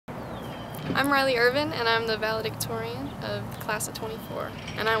I'm Riley Irvin, and I'm the valedictorian of the class of 24,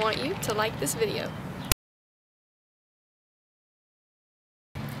 and I want you to like this video.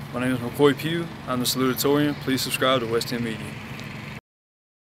 My name is McCoy Pugh. I'm the salutatorian. Please subscribe to West End Media.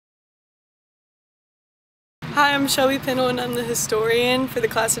 Hi, I'm Shelby Pindell, and I'm the historian for the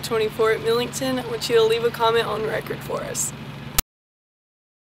class of 24 at Millington. I want you to leave a comment on record for us.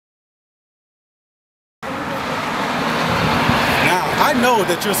 I know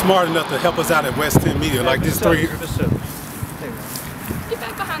that you're smart enough to help us out at West End Media, like these three. Get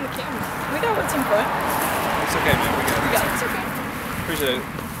back behind the camera. We got what's in front. It's okay, man. We got it. It's okay. Appreciate it.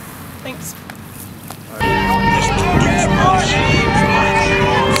 Thanks.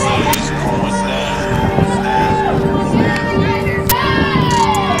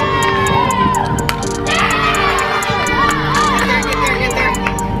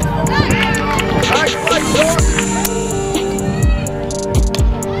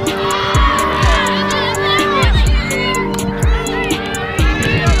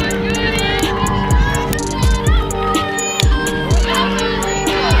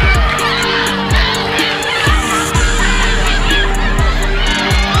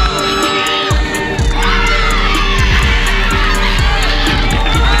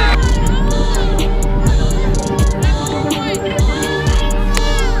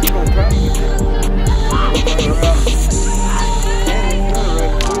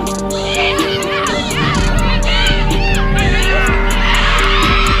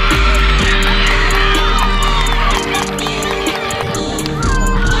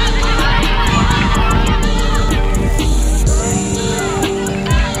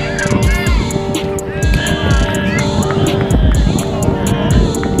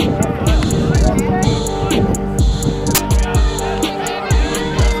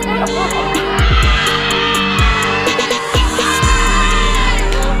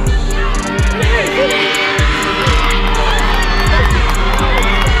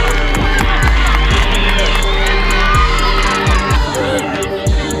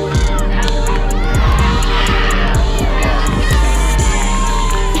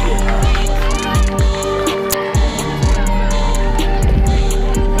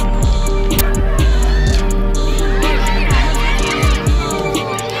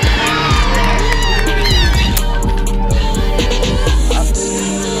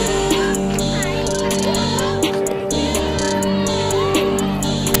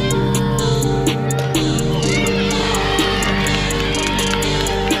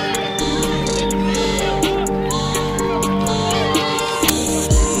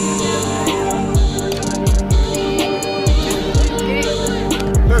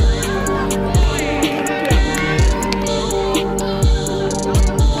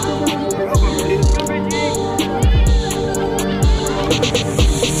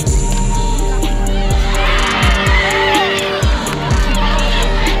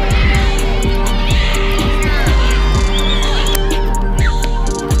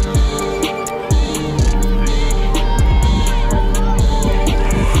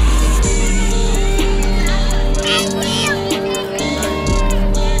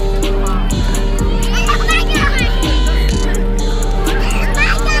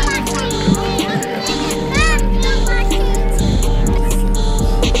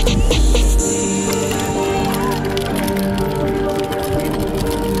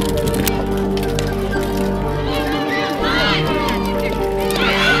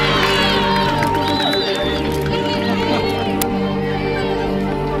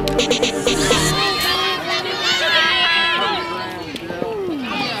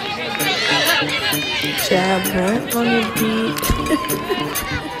 Jab right on the beat.